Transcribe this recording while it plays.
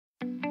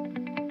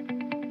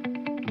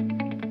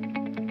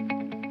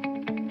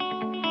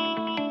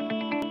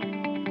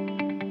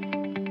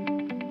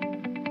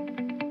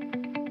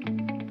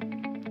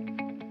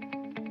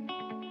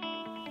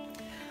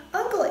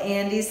Uncle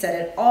Andy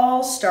said it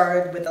all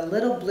started with a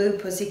little blue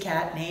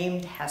pussycat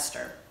named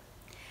Hester.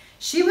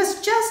 She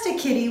was just a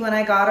kitty when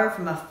I got her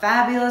from a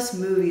fabulous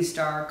movie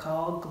star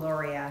called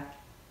Gloria.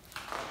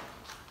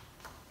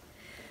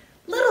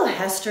 Little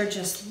Hester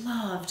just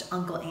loved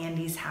Uncle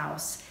Andy's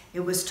house. It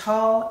was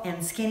tall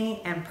and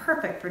skinny and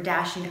perfect for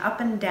dashing up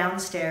and down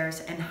stairs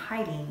and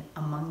hiding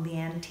among the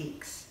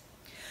antiques.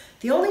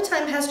 The only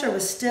time Hester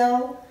was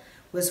still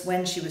was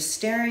when she was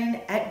staring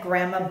at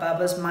Grandma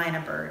Bubba's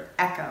mynah bird,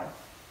 Echo.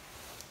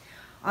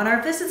 On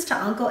our visits to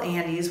Uncle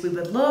Andy's, we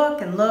would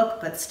look and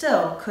look, but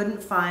still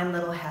couldn't find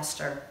little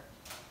Hester.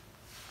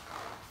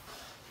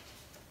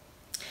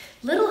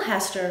 Little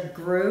Hester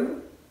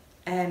grew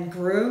and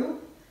grew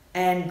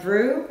and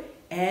grew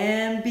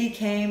and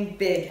became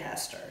Big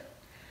Hester.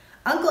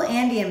 Uncle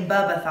Andy and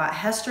Bubba thought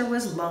Hester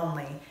was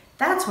lonely.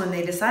 That's when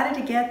they decided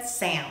to get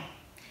Sam.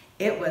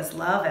 It was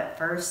love at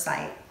first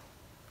sight.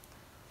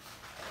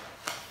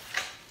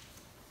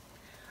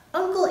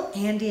 Uncle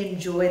Andy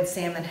enjoyed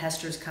Sam and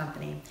Hester's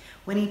company.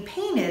 When he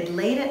painted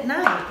late at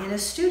night in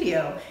his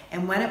studio,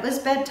 and when it was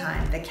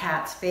bedtime, the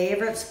cat's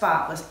favorite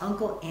spot was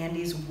Uncle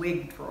Andy's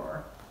wig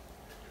drawer.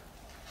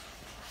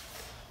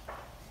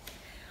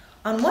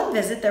 On one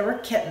visit, there were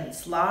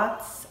kittens,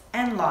 lots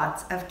and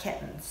lots of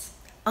kittens.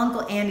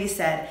 Uncle Andy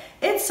said,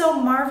 "It's so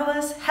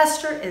marvelous,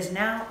 Hester is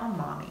now a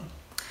mommy."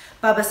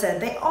 Bubba said,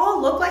 "They all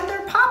look like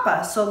their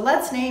papa, so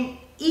let's name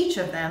each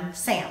of them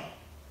Sam."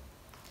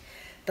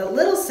 The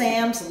little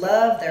Sams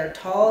loved their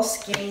tall,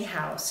 skinny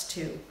house,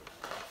 too.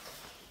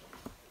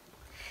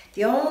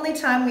 The only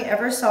time we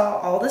ever saw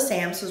all the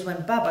Sams was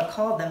when Bubba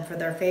called them for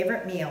their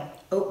favorite meal,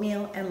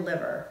 oatmeal and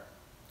liver.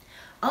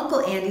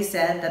 Uncle Andy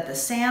said that the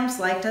Sams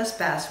liked us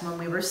best when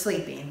we were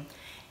sleeping,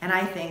 and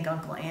I think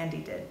Uncle Andy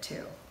did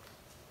too.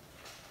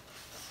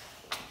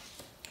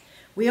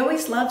 We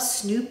always loved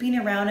snooping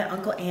around at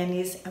Uncle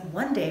Andy's, and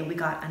one day we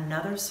got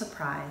another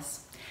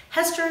surprise.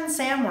 Hester and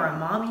Sam were a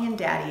mommy and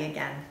daddy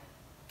again.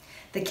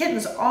 The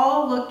kittens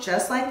all looked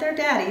just like their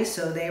daddy,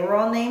 so they were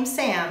all named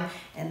Sam,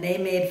 and they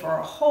made for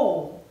a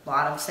whole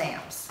lot of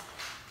Sams.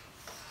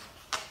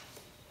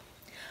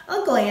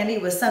 Uncle Andy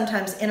was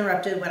sometimes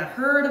interrupted when a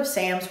herd of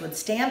Sams would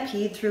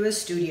stampede through his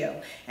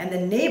studio, and the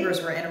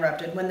neighbors were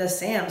interrupted when the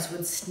Sams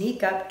would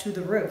sneak up to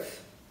the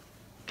roof.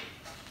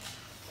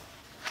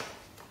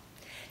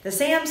 The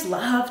Sams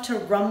loved to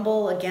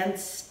rumble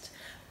against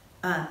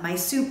my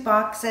soup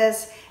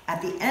boxes.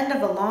 At the end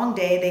of a long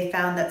day, they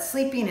found that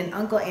sleeping in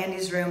Uncle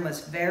Andy's room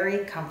was very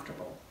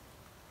comfortable.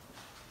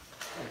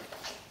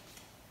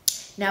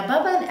 Now,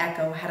 Bubba and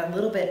Echo had a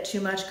little bit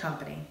too much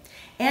company.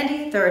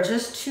 "Andy, there are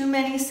just too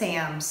many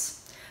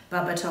Sams,"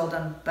 Bubba told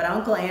him, but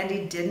Uncle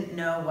Andy didn't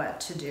know what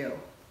to do.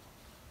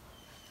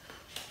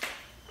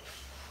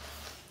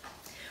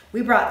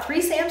 We brought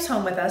 3 Sams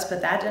home with us,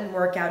 but that didn't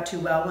work out too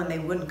well when they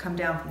wouldn't come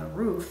down from the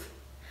roof.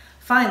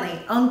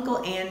 Finally,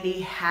 Uncle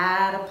Andy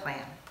had a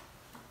plan.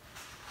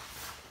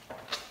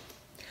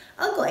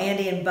 Uncle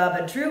Andy and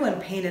Bubba drew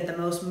and painted the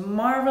most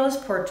marvelous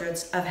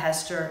portraits of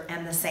Hester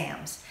and the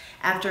Sams.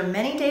 After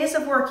many days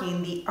of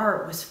working, the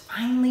art was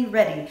finally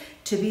ready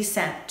to be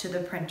sent to the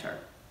printer.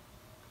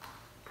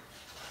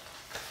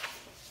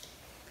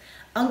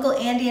 Uncle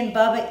Andy and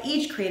Bubba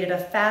each created a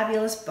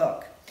fabulous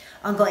book.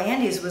 Uncle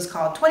Andy's was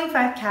called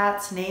 25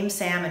 Cats Named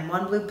Sam and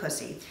One Blue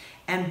Pussy,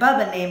 and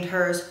Bubba named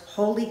hers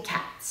Holy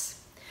Cats.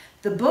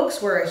 The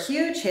books were a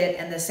huge hit,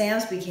 and the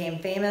Sams became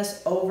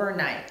famous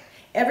overnight.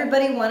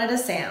 Everybody wanted a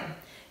Sam.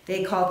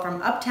 They called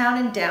from uptown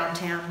and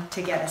downtown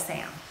to get a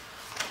Sam.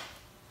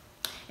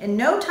 In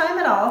no time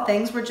at all,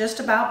 things were just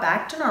about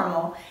back to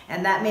normal,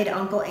 and that made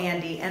Uncle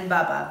Andy and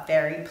Bubba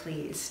very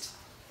pleased.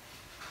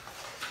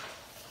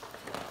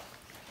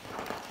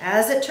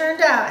 As it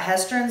turned out,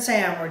 Hester and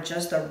Sam were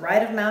just the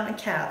right amount of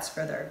cats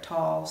for their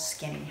tall,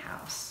 skinny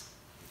house.